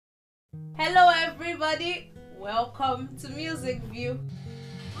Hello everybody, welcome to Music View.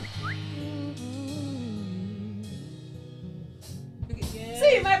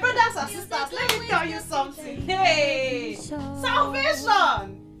 See, my brothers and sisters, let me tell you something. Hey,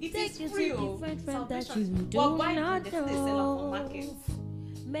 salvation! It is free. Salvation. But why do they sell off for market?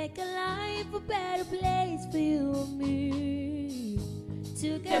 Make a life a better place for you and me.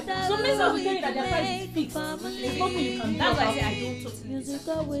 Together So means that we tell you that their price is make a fixed. family. There's nothing you can do. That's why I say I don't totally Music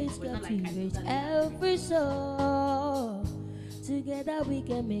disagree. always But not like I cultivates totally every soul. Together we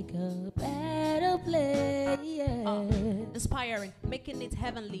can make a better place. Inspiring, making it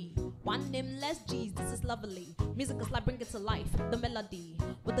heavenly. One nameless G's, this is lovely. Music is like bring it to life, the melody.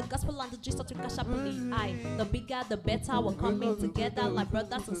 With the gospel and the G start to cash happily. The bigger, the better, we're coming together like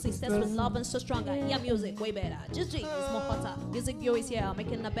brothers and sisters with love and so stronger. Yeah, music, way better. Just G is more hotter. Music view is here,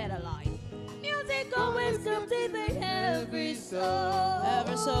 making a better life. Music always cultivates every soul.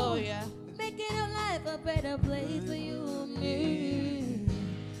 Ever so, yeah. Making your life a better place for you and me.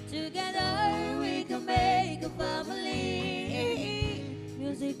 Together we can make a family.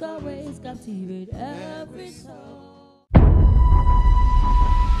 Music always captivates every soul.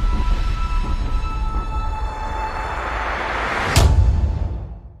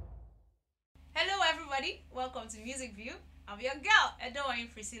 Hello everybody, welcome to Music View. I'm your girl,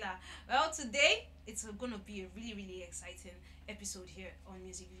 Edomwonyi Priscilla. Well, today it's going to be a really exciting episode here on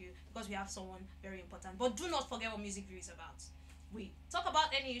Music View because we have someone very important. But do not forget what Music View is about. We talk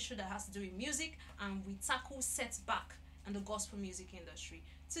about any issue that has to do with music and we tackle setback in the gospel music industry.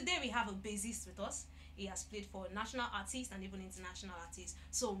 Today we have a bassist with us. He has played for national artists and even international artists,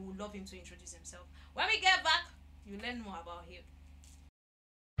 so we would love him to introduce himself. When we get back, you learn more about him.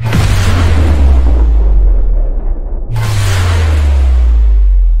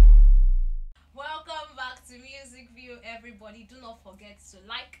 Welcome back to Music View, everybody. Do not forget to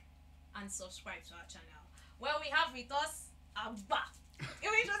like and subscribe to our channel. Well, we have with us Agba. He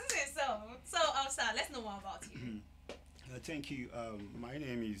will introduce himself. So, sir, let's know more about you. Thank you. My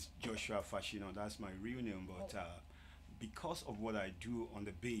name is Joshu. That's my real name, but because of what I do on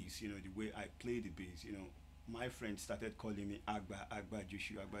the bass, the way I play the bass, my friends started calling me Agba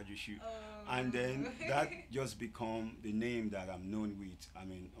Joshu, Agba Joshu, and then that just become the name that I'm known with. I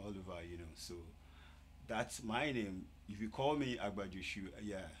mean, all over, So that's my name. If you call me Agba Joshu,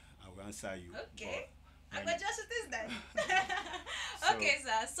 yeah, I will answer you. Okay. But Agba Joshu is then. Okay,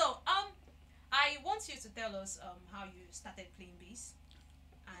 sir. So, I want you to tell us how you started playing bass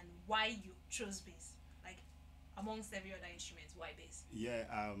and why you chose bass. Like, amongst every other instrument, why bass? Yeah,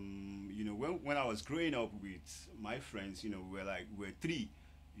 when I was growing up with my friends, we're three,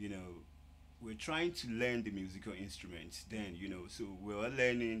 we're trying to learn the musical instruments then, so we were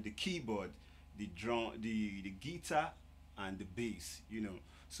learning the keyboard, the drum, the guitar, and the bass,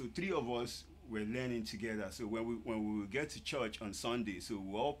 So three of us were learning together. So when we would get to church on Sunday, so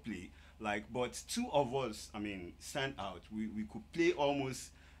we all play, but two of us, stand out. We could play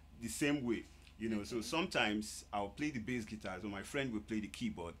almost the same way. So sometimes I'll play the bass guitar, so my friend will play the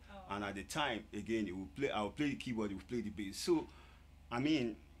keyboard, and at the time again I'll play the keyboard, he will play the bass. So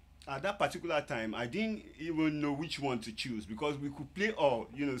at that particular time I didn't even know which one to choose because we could play all,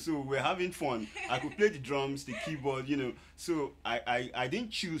 so we're having fun. I could play the drums, the keyboard, so I didn't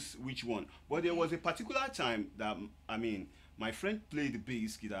choose which one. But there was a particular time that my friend played the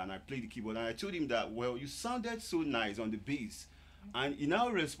bass guitar and I played the keyboard, and I told him that, well, you sounded so nice on the bass. And he now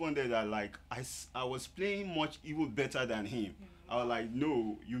responded that I was playing much even better than him. I was like,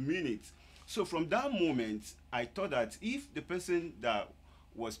 no, you mean it. So from that moment, I thought that if the person that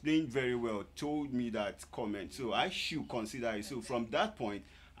was playing very well told me that comment, so I should consider it. So from that point,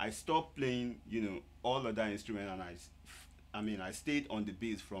 I stopped playing, all other instruments, and I stayed on the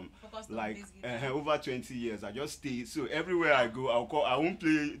bass from over 20 years. I just stayed. So everywhere I go, I won't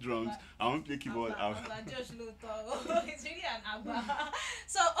play drums, I won't play keyboard. It's really an Agba.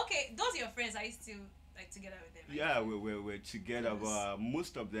 So, okay, those are your friends. Are you still together with them? Yeah, we're together, but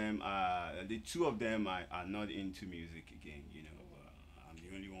most of them, the two of them are not into music again, I'm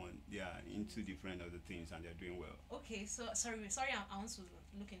the only one. They are into different other things and they're doing well. Okay, so sorry, I want to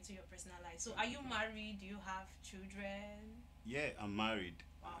look into your personal life. So, are you married? Do you have children? Yeah, I'm married.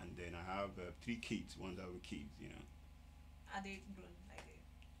 Wow. And then I have 3 kids, wonderful kids, Are they grown?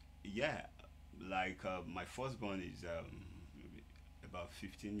 Yeah, my firstborn is about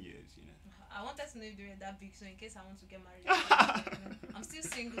 15 years, I wanted to know if they were that big, so in case I want to get married, I'm still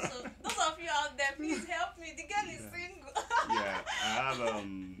single. So those of you out there, please help me. The girl is single. Yeah, I have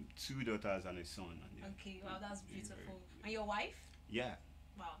 2 daughters and a son. And okay, wow, that's beautiful. And your wife? Yeah.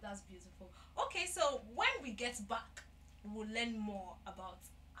 Wow, that's beautiful. Okay, so when we get back, we'll learn more about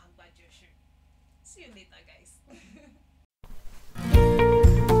Agba Joshu. See you later, guys.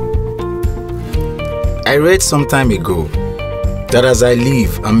 I read some time ago that as I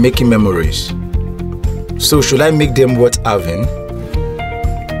live, I'm making memories. So should I make them worth having?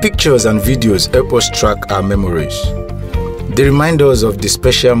 Pictures and videos help us track our memories. They remind us of the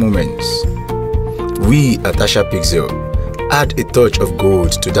special moments. We at Asha Pixel add a touch of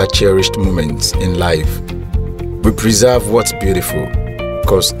gold to that cherished moments in life. We preserve what's beautiful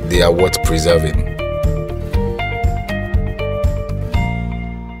because they are worth preserving.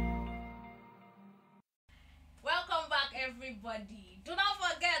 Welcome back, everybody. Do not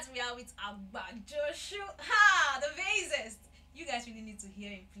forget we are with Agba, Joshu, the bassist. You guys really need to hear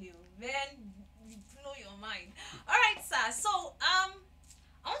him play. Man, you blow your mind. All right, sir. So, I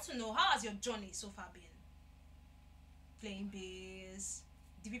want to know, how has your journey so far been? Playing bass,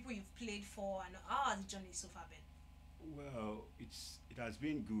 the people you've played for, and how has the journey so far been? Well, it has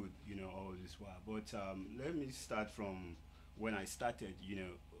been good, all this while. But let me start from when I started.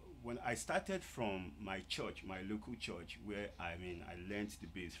 When I started from my church, my local church, where I learned the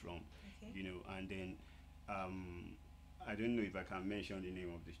bass from. Okay. And then I don't know if I can mention the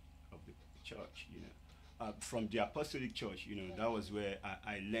name of the church. From the Apostolic Church, that was where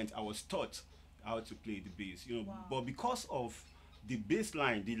I learned. I was taught how to play the bass. Wow. But because of the bass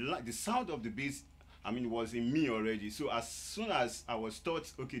line, the sound of the bass, was in me already. So as soon as I was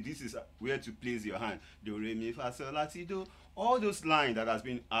taught, okay, this is where to place your hand, do re mi fa sol la ti do, all those lines that I've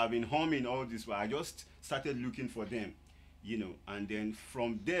been humming all this while, I just started looking for them, and then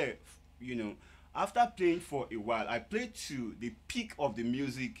from there, after playing for a while, I played to the peak of the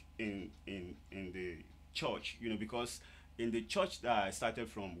music in the church, because in the church that I started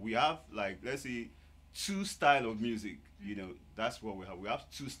from, we have, like, let's say, two style of music. That's what we have. We have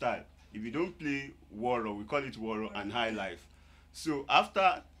two style. If you don't play Waro, we call it Waro and High Life. So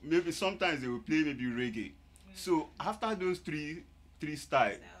after, maybe sometimes they will play maybe reggae. So after those three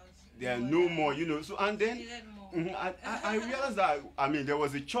style, there are no more, So and then I realized that there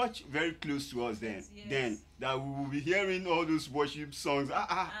was a church very close to us then. Yes. Then that we will be hearing all those worship songs.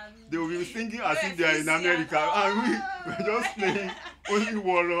 They will be singing as if they are in America, and we were just playing only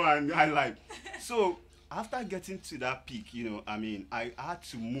Waro and High Life. So after getting to that peak, I had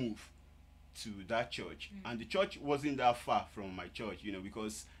to move to that church, and the church wasn't that far from my church,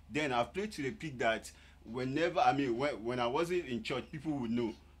 because then I've played to the peak that whenever when I wasn't in church, people would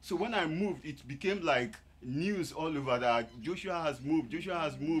know. So when I moved, it became like news all over that Joshua has moved, you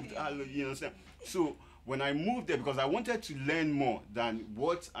understand? So when I moved there, because I wanted to learn more than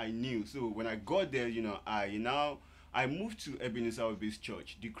what I knew, so when I got there, I moved to Ebenezer Obey's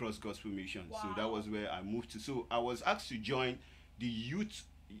church, the Cross Gospel Mission. Wow. So that was where I moved to. So I was asked to join the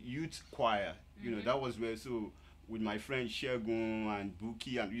youth choir. That was where, so with my friend Shegun and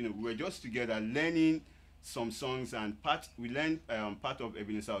Buki, and we were just together learning some songs, and we learned part of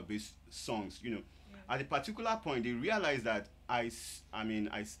Ebenezer Obey's songs. At a particular point, they realized that I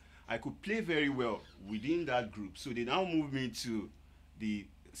could play very well within that group. So they now moved me to the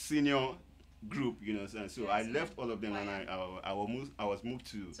senior group, so I left all of them, and I was moved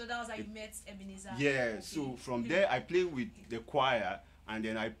to. So that was how you met Ebenezer. Yeah. Okay. So from there, I played with the choir, and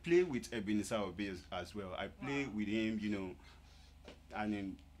then I play with Ebenezer Obey as well. I play with him, and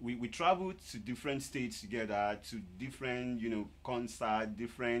then we traveled to different states together, to different, concert,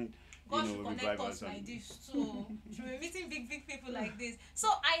 different, God should connect revivals. us like this, so should be meeting big people like this. So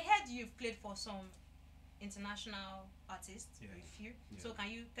I heard you've played for some international artists, Yeah. a few. Yeah. So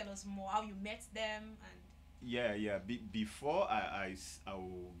can you tell us more how you met them? And Yeah. Before I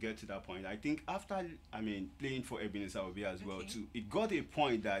will get to that point, I think after playing for Ebenezer Obey as well Okay. too, it got a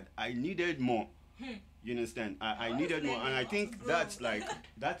point that I needed more. You understand? I Always needed more, learning, and I how to think grow. that's like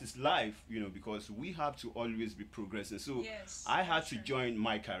that is life, because we have to always be progressing. So Yes, I had to sure. join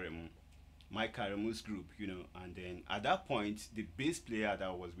Mike Karemu's group, and then at that point the bass player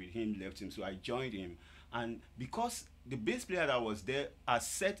that was with him left him, so I joined him, and because the bass player that was there has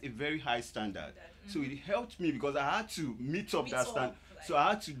set a very high standard, so it helped me because I had to meet up Meet that up, standard. like- So I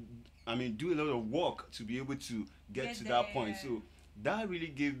had to do a lot of work to be able to get to that point. there. So that really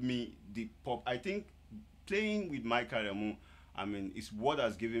gave me the pop. I think playing with Mike Karemu, is what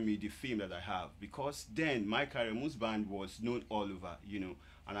has given me the fame that I have, because then Mike Karemu's band was known all over,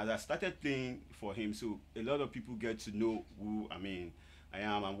 and as I started playing for him, so a lot of people get to know who I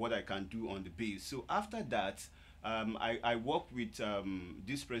am and what I can do on the bass. So after that, I worked with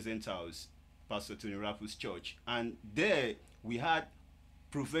this present house, Pastor Tony Rapu's church, and there we had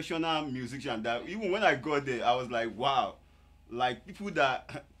professional musicians that even when I got there, I was like, wow, like people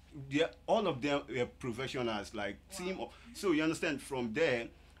that all of them were professionals, like team. So you understand, from there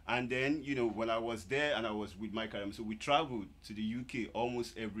And then, when I was there and I was with my career, so we traveled to the UK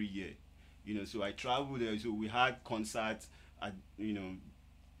almost every year. So I traveled there. So we had concerts at,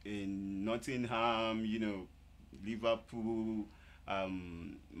 in Nottingham, Liverpool,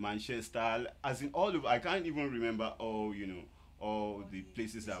 Manchester, as in all of, I can't even remember all, all the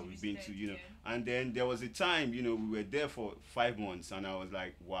places that we've been to, And then there was a time, we were there for 5 months, and I was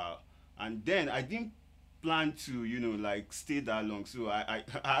like, wow. And then I didn't plan to, like stay that long. So I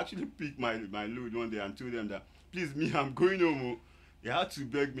actually picked my load one day and told them that, please, me, I'm going home. Oh." They had to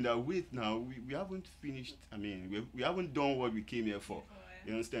beg me that, wait now, we haven't finished, I mean, we haven't done what we came here for.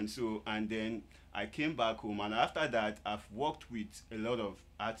 You understand? So, and then I came back home, and after that, I've worked with a lot of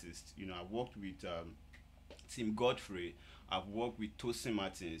artists. I've worked with Tim Godfrey, I've worked with Tosin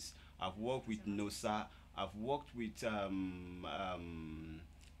Martins, I've worked with Nosa, I've worked with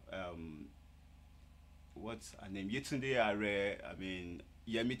what's her name? Yetunde Are, I mean,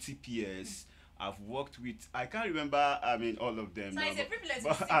 Yemi TPS. I've worked with, I can't remember, I mean, all of them. So now, it's a privilege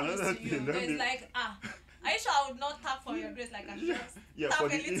but to sit another close to you. thing, But it's like, are you sure I would not tap for your grace like I just yeah, tap for a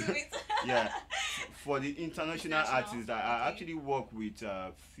little bit? yeah, for the international artists, I okay. actually work with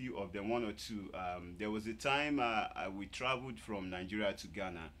a few of them, one or two. There was a time we traveled from Nigeria to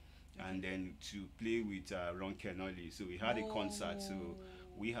Ghana, and then to play with Ron Kenoli. So we had a concert, so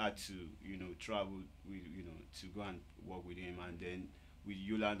we had to, travel, to go and work with him, and then with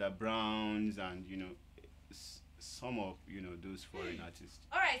Yolanda Browns and some of those foreign artists.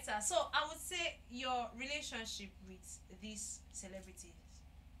 All right, sir. So I would say your relationship with these celebrities.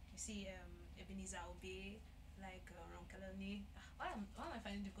 You see, Ebenezer Obey, like Ron Kelani. Why am I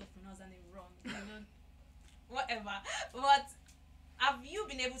finding it difficult to pronounce that name wrong? Whatever. But have you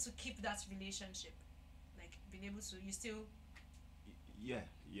been able to keep that relationship? Like, been able to? You still? Yeah.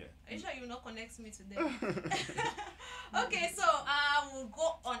 Are you sure you will not connect me to them? Okay, so we'll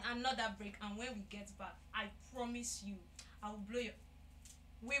go on another break, and when we get back, I promise you,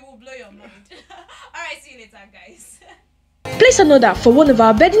 we will blow your mind. All right, see you later, guys. Place an order for one of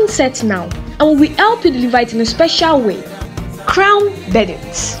our bedding sets now, and we will help you deliver it in a special way. Crown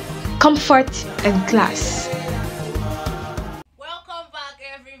Beddings, comfort and class. Welcome back,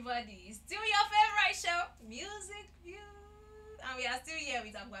 everybody. Still your favorite show, Music View, and we are still here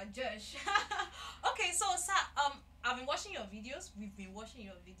with Agba Josh. Okay, so sir, I've been watching your videos. We've been watching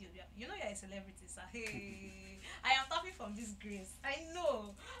your videos. You know you're a celebrity, sir. Hey, I am tapping from this grace. I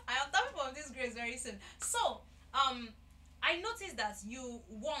know. I am tapping from this grace very soon. So, I noticed that you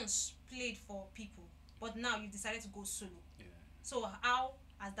once played for people, but now you decided to go solo. Yeah. So, how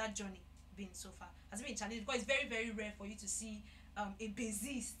has that journey been so far? Has it been challenging? Because it's very, very rare for you to see a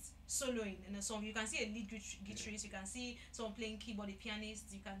bassist soloing in a song. You can see a lead guitarist, you can see someone playing keyboard, a pianist,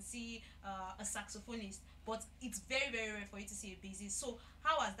 you can see a saxophonist, but it's very, very rare for you to see a bassist. So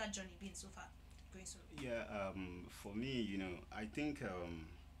how has that journey been so far, going solo? Yeah, for me, I think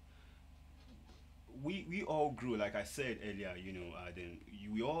we all grow, like I said earlier, then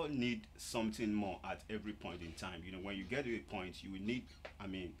we all need something more at every point in time. When you get to a point, you will need,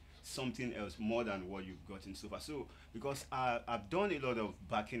 something else more than what you've gotten so far. So because I've done a lot of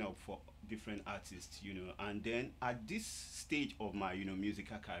backing up for different artists, and then at this stage of my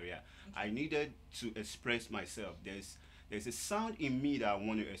musical career, I needed to express myself. There's a sound in me that I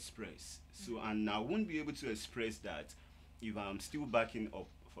want to express. So, and I won't be able to express that if I'm still backing up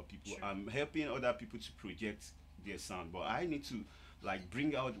for people. Sure. I'm helping other people to project their sound, but I need to like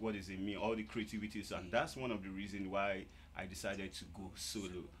bring out what is in me, all the creativities, and that's one of the reasons why I decided to go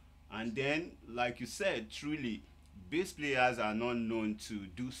solo. And then, like you said, truly, bass players are not known to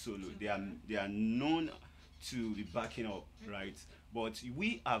do solo. They are known to be backing up, right? But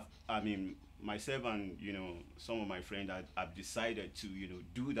we have, myself and some of my friends have decided to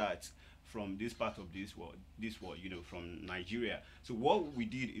do that from this part of this world, from Nigeria. So what we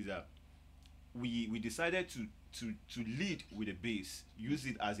did is that we decided to lead with a bass, use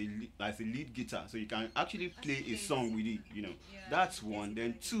it as a lead guitar, so you can actually play a song with it. Yeah, That's one.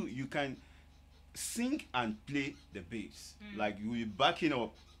 Then two, you can sing and play the bass, like you will be backing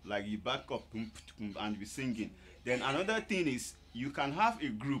up, like you back up and be singing. Then another thing is you can have a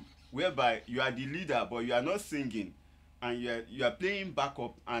group whereby you are the leader but you are not singing, and you are playing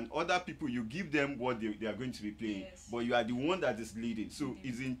backup, and other people you give them what they are going to be playing, but you are the one that is leading. So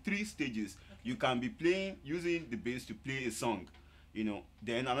it's in 3 stages. You can be playing, using the bass to play a song,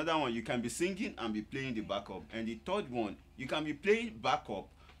 then another one you can be singing and be playing the backup, and the third one you can be playing backup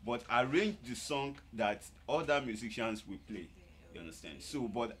but arrange the song that other musicians will play. You understand? So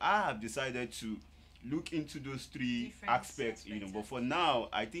but I have decided to look into those 3 Different aspects, but for now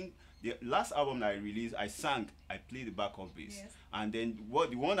I think the last album that I released, I sang, I played the backup bass. Yes. And then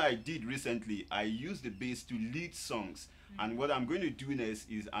the one I did recently, I used the bass to lead songs. And what I'm going to do next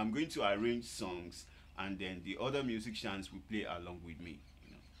is I'm going to arrange songs, and then the other musicians will play along with me.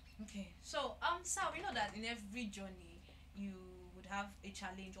 You know. Okay, so sir, we know that in every journey you would have a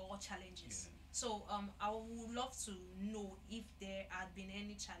challenge or challenges. Yeah. So I would love to know if there had been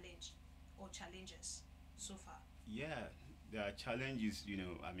any challenge or challenges so far. Yeah, there are challenges. You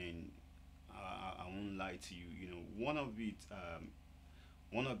know, I mean, I won't lie to you. You know, one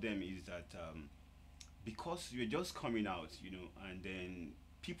of them is that because you're just coming out, you know, and then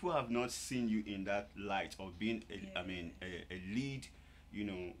people have not seen you in that light of being, I mean, a lead,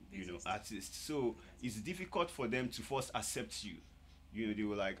 Bassist. artist. So it's difficult for them to first accept you. You know, they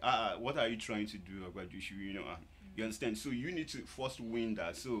were like, what are you trying to do about Joshu? You know, you understand? So you need to first win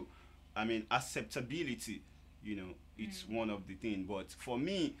that. So, I mean, acceptability, you know, it's one of the things. But for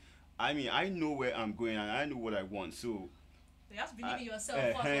me, I mean, I know where I'm going and I know what I want. So So you have to believe in yourself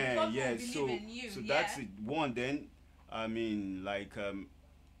first. Before people yeah, believe so in you. so Yeah. that's it. One, then I mean, like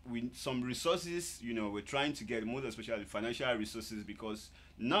with some resources, you know, we're trying to get most especially financial resources, because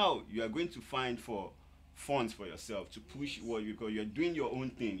now you are going to find for funds for yourself to push what you, because you're doing your own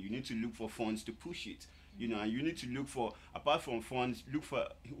thing. You need to look for funds to push it. You know, and you need to look for, apart from funds, look for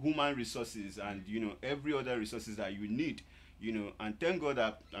human resources and, you know, every other resources that you need, you know. And thank God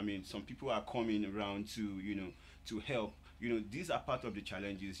that, I mean, some people are coming around to, you know, to help. You know, these are part of the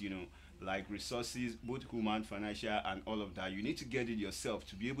challenges, you know, like resources, both human, financial, and all of that. You need to get it yourself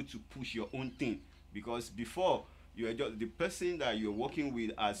to be able to push your own thing, because before you are just the person that you're working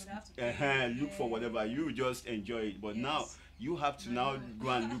with as Would have to pay, look for whatever, you just enjoy it. But now Yes. you have to now go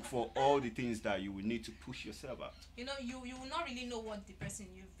and look for all the things that you will need to push yourself out. You know, you will not really know what the person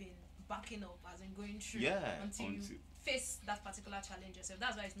you've been backing up as in going through until you face that particular challenge yourself.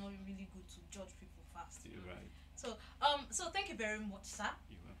 That's why it's not really good to judge people fast. You're right. So thank you very much, sir.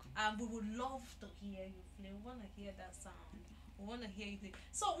 You're welcome. We would love to hear you play. We want to hear that sound. We want to hear you play.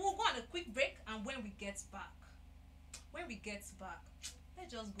 So we'll go on a quick break, and when we get back,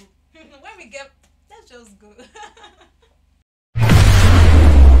 let's just go. Let's just go.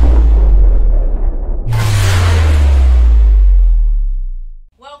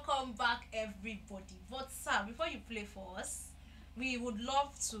 Welcome back, everybody. But sir, before you play for us, we would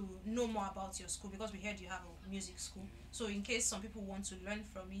love to know more about your school, because we heard you have a music school. So in case some people want to learn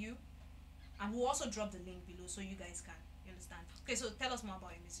from you, and we'll also drop the link below so you guys can, you understand. Okay, so tell us more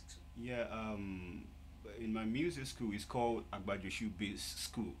about your music school. Yeah, in my music school, it's called Agba Joshu Bass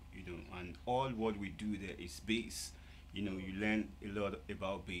School, you know, and all what we do there is bass. You know, you learn a lot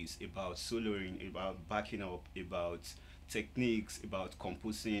about bass, about soloing, about backing up, about techniques, about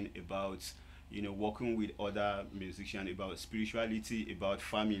composing, about, you know, working with other musicians, about spirituality, about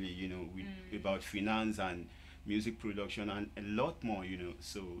family, you know, with, about finance and music production, and a lot more, you know.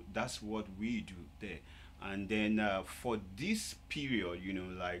 So that's what we do there. And then for this period, you know,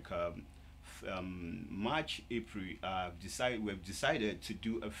 like March, April, we've decided to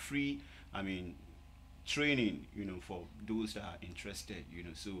do a free, I mean, training, you know, for those that are interested, you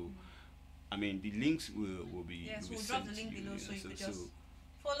know. So I mean, the links will be, Yes, will be we'll drop sent the link to you, below you so know. you could So just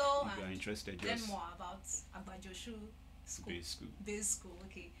follow if you are and interested, learn just more about Agba Joshu school. Bass School. Bass school,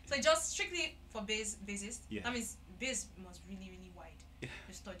 okay. So just strictly for bassist. Yeah. That means bass must really wide. Yeah.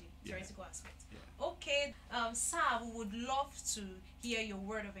 To study Yeah. theoretical aspect. Yeah. Okay, sir, we would love to hear your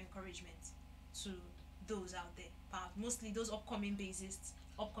word of encouragement to those out there, mostly those upcoming bassists,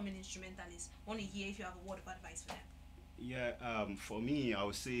 upcoming instrumentalists. Want to hear if you have a word of advice for them. Yeah, for me, I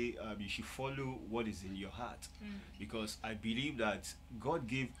would say you should follow what is in your heart, because I believe that God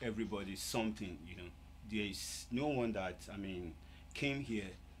gave everybody something. You know, there is no one that, I mean, came here,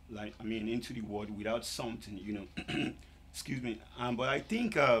 like, I mean, into the world without something. You know, excuse me. But I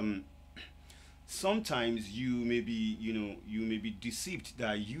think sometimes you may be, you know, you may be deceived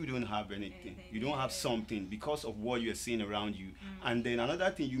that you don't have anything. You don't have something because of what you're seeing around you. And then another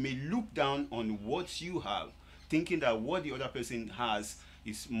thing, you may look down on what you have, thinking that what the other person has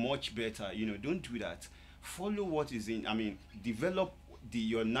is much better. You know, don't do that. Follow what is in, I mean, develop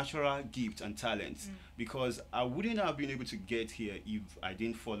your natural gift and talents, because I wouldn't have been able to get here if I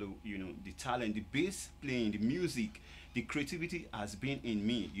didn't follow, you know, the talent, the bass playing, the music, the creativity has been in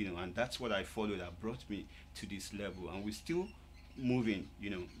me, you know, and that's what I followed that brought me to this level, and we're still moving, you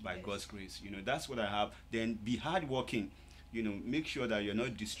know, by God's grace. You know, that's what I have. Then be hardworking. You know, make sure that you're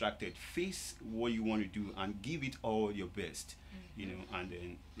not distracted. Face what you want to do and give it all your best. You know, and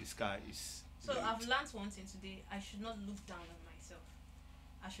then the sky is. So I've learned one thing today. I should not look down on myself.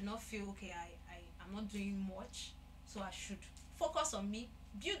 I should not feel, okay, I'm not doing much. So I should focus on me,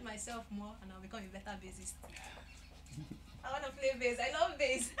 build myself more, and I'll become a better bassist. I want to play bass. I love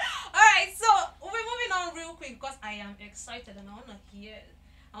bass. Alright, so we'll be moving on real quick because I am excited and I want to hear.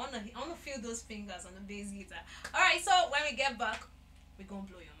 I want to feel those fingers on the bass guitar. Alright, so when we get back, we're going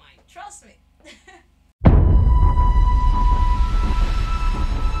to blow your mind. Trust me.